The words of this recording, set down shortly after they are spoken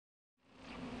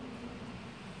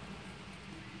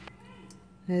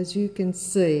As you can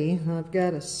see, I've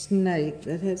got a snake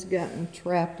that has gotten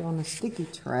trapped on a sticky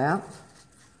trap.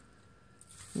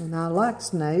 And I like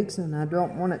snakes and I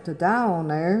don't want it to die on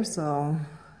there, so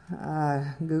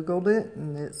I Googled it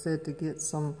and it said to get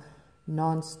some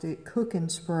non-stick cooking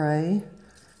spray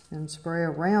and spray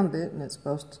around it, and it's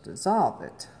supposed to dissolve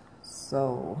it.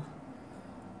 So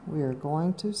we are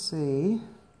going to see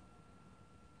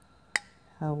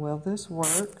how well this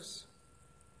works,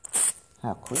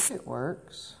 how quick it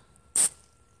works.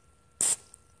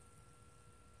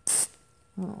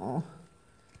 Oh,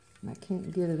 I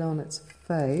can't get it on its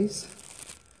face,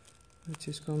 which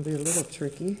is going to be a little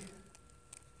tricky.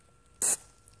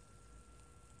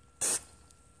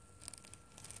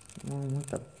 With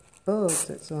the bug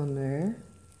that's on there.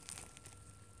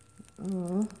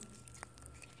 Oh,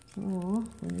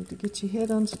 we need to get your head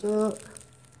unstuck.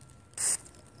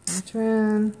 I'm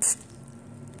trying.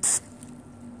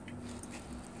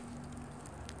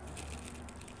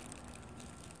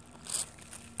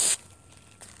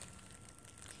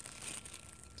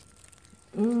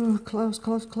 Oh, close,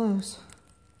 close, close.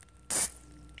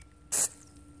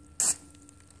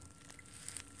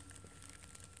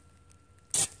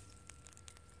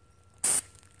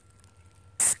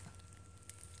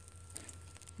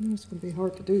 It's going to be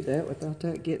hard to do that without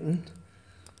that getting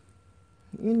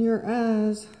in your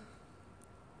eyes.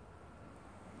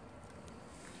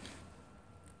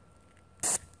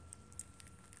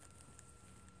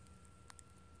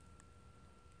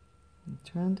 I'm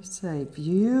trying to save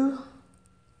you.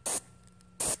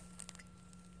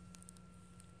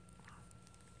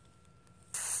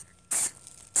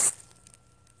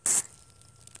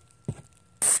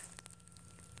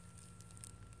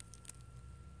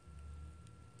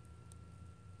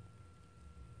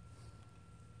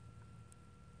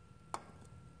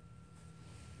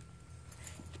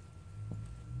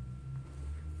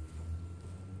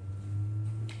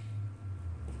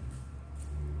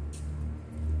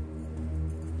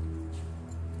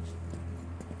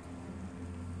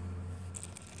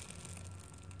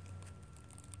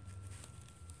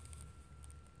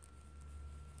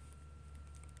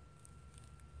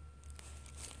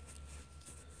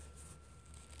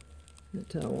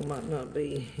 The towel might not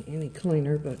be any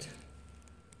cleaner, but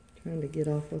trying to get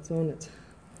off what's on its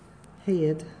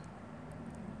head.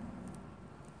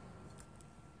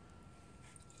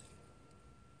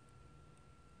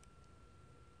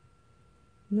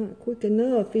 Not quick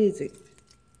enough, is it?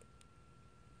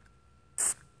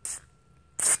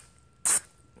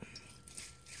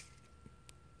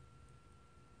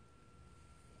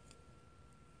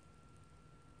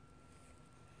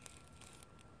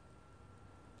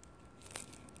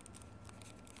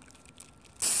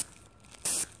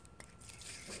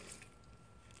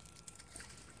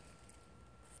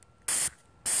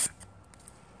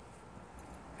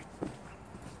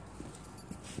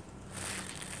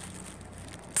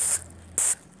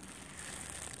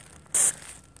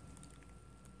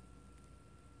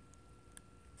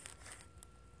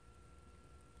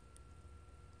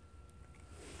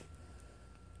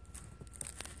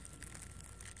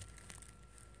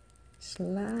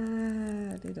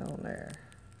 Slide it on there.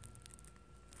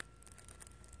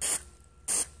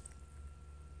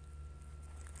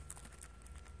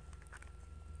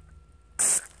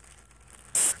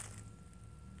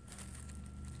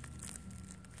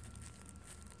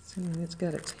 See, it's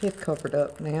got its head covered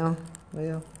up now.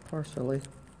 Well, partially.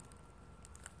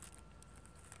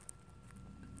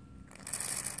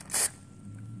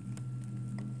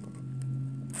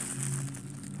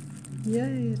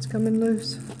 Yay, it's coming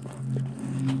loose.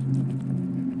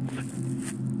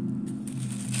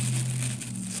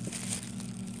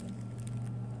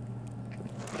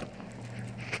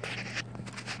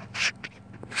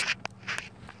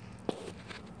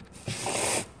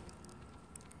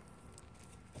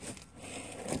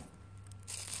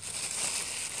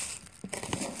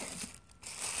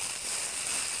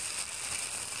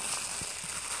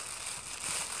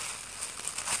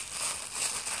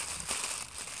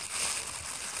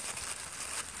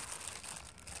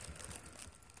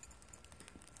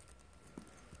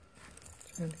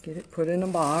 Trying to get it put in a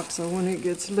box so when it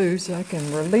gets loose I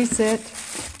can release it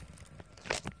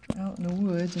out in the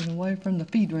woods and away from the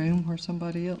feed room where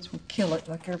somebody else will kill it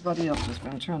like everybody else has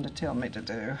been trying to tell me to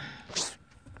do.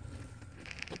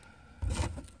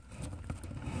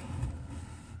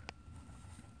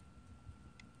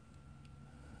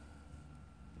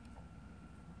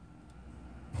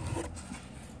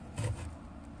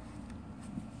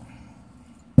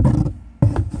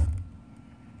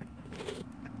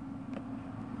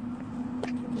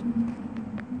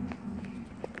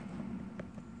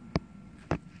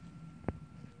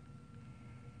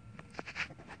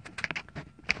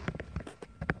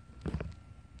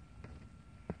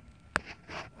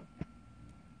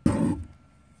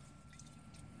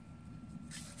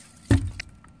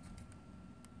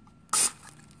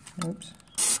 Oops.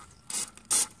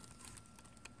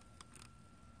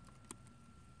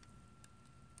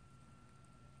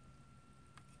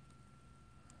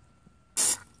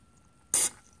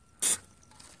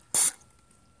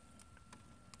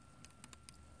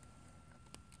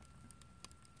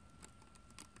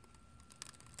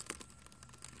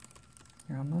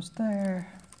 You're almost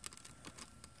there.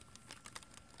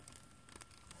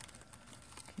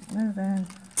 Keep moving.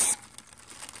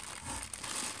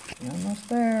 You're almost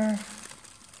there.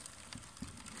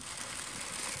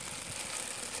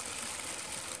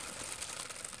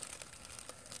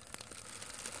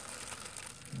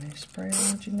 Let me spray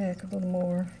around your neck a little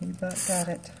more. You about got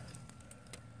it.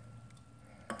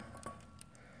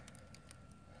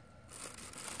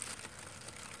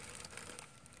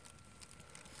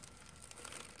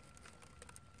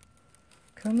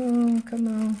 Come on, come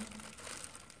on.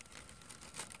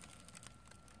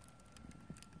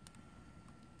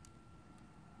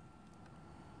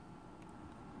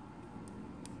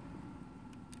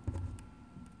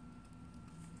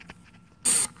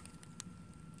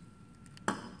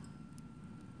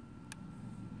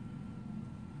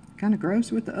 Kind of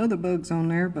gross with the other bugs on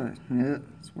there, but yeah,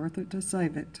 it's worth it to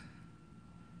save it.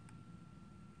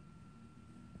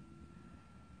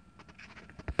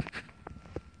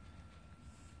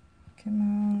 Come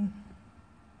on.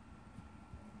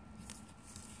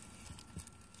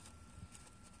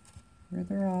 Where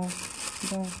they're off.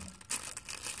 Get off.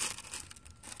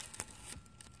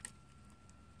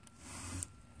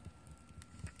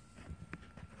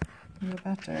 You're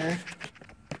about there.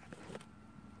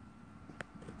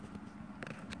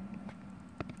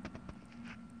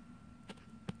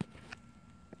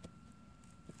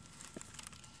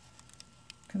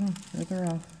 Come on, further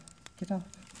off. Get off.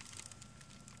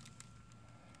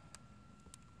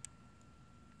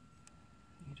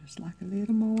 You just like a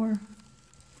little more.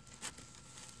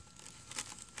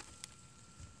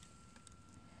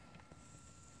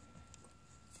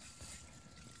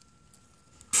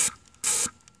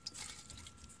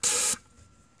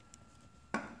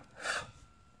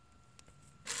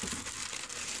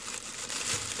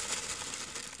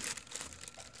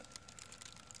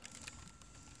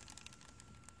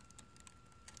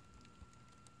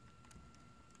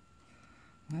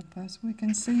 As we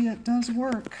can see, it does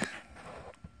work.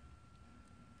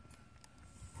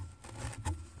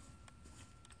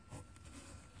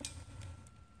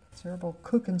 Several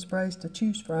cooking sprays to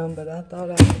choose from, but I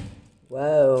thought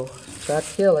whoa, tried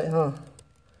to kill it, huh?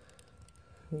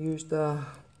 Used the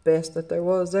best that there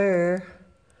was there.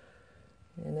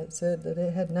 And it said that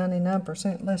it had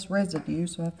 99% less residue,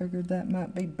 so I figured that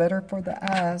might be better for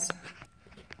the eyes.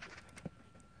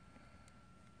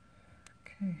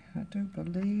 Okay, I do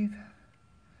believe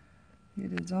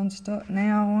it is unstuck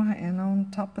now and on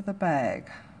top of the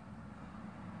bag.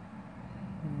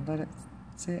 And let it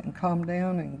sit and calm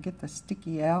down and get the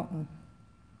sticky out, and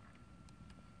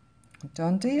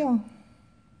done deal.